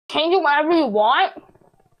Change it whenever you want.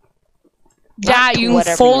 Yeah, you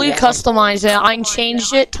can fully customize it. I can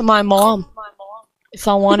change it to my mom if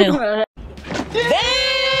I want to.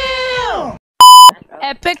 Damn!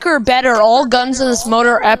 Epic or better? All guns in this mode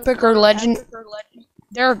are epic or legend.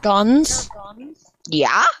 They're guns?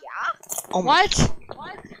 Yeah? Oh, what?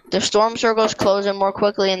 The storm circles close in more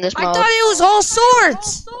quickly in this mode. I thought it was all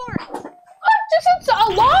swords! This is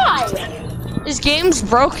a lie! This game's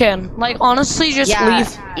broken. Like, honestly, just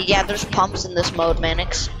leave. Yeah, there's pumps in this mode,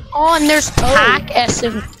 Manix. Oh, and there's pack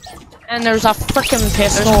and there's a frickin'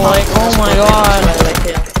 pistol. Like, oh my god.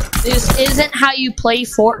 This isn't how you play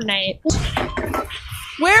Fortnite.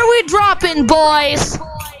 Where are we dropping, boys?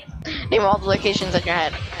 Name all the locations in your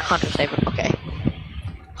head. 100%. Okay.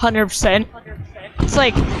 100%. It's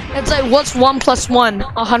like what's 1 plus 1?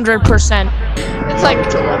 100%.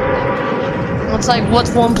 It's like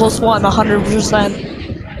what's 1 plus 1?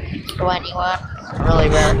 100%. Go anyone. Really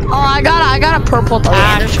rare. Oh, I got a purple tag. Oh,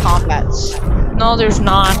 yeah, there's combats. No, there's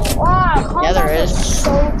not. Wow, yeah, there is.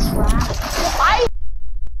 So trash.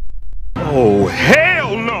 Oh,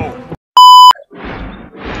 hell no!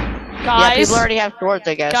 Yeah, Guys, people already have swords,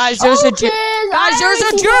 I guess. Guys, there's a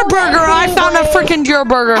Burger. I found a freaking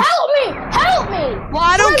Burger. Help me! Help me! Well,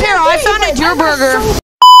 I don't care. I found a Burger.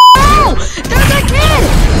 Oh, there's a kid!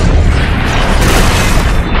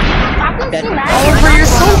 Oliver, you're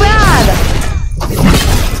so bad.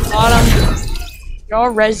 Got him. I'll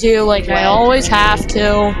res you like I always have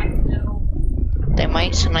to. They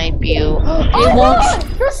might snipe you. Oh won't.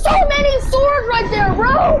 There's so many swords right there,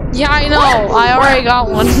 bro! Yeah, I know. I already got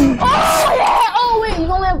one. Oh yeah! Oh wait, you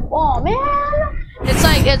don't have. Oh man!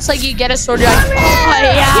 It's like you get a sword. You're like, oh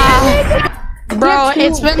yeah. Bro,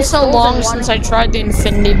 it's been so long since I tried the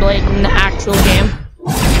Infinity Blade in the actual game.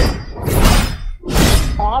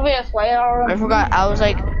 Obviously, I forgot. I was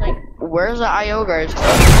like, where's the IO guys?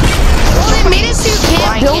 Well, they made it so you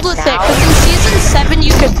can't build with it, because in Season 7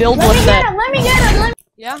 you could build with it. Let me get it!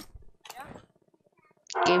 Yeah?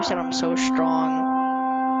 Gabe said I'm so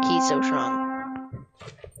strong. He's so strong.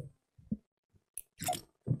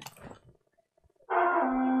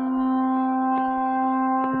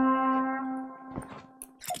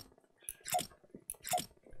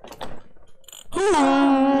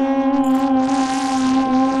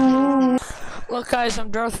 Look guys,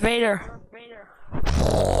 I'm Darth Vader.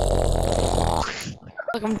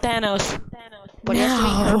 Look, I'm Thanos. But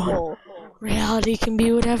now, reality can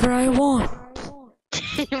be whatever I want.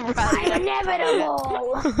 I'm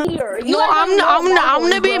inevitable! No, I'm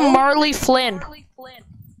gonna be Marley Flynn.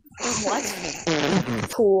 What?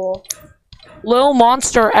 Cool. Little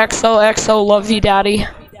Monster XOXO love you daddy.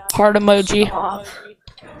 Heart emoji.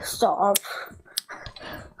 Stop.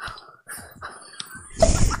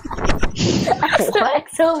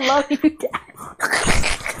 XOXO love you daddy.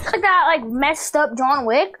 Look at that, like, messed up John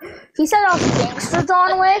Wick. He said I was gangster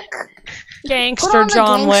John Wick. Gangster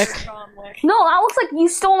John Wick. No, that looks like you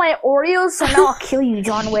stole my Oreos, so now I'll kill you,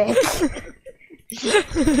 John Wick.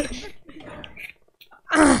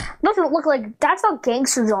 Doesn't look like that's not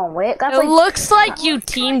gangster John Wick. That's It looks like you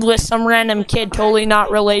teamed with some random kid totally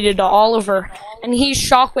not related to Oliver, and he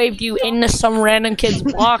shockwaved you into some random kid's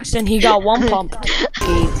box, and he got one pump.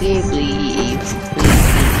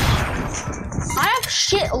 I have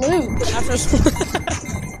shit loot.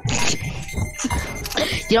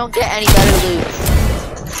 You don't get any better loot.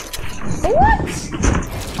 What?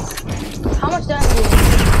 How much damage?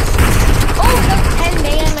 Oh, it does 10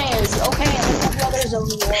 damage. Okay, let's have the other zone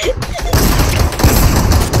war.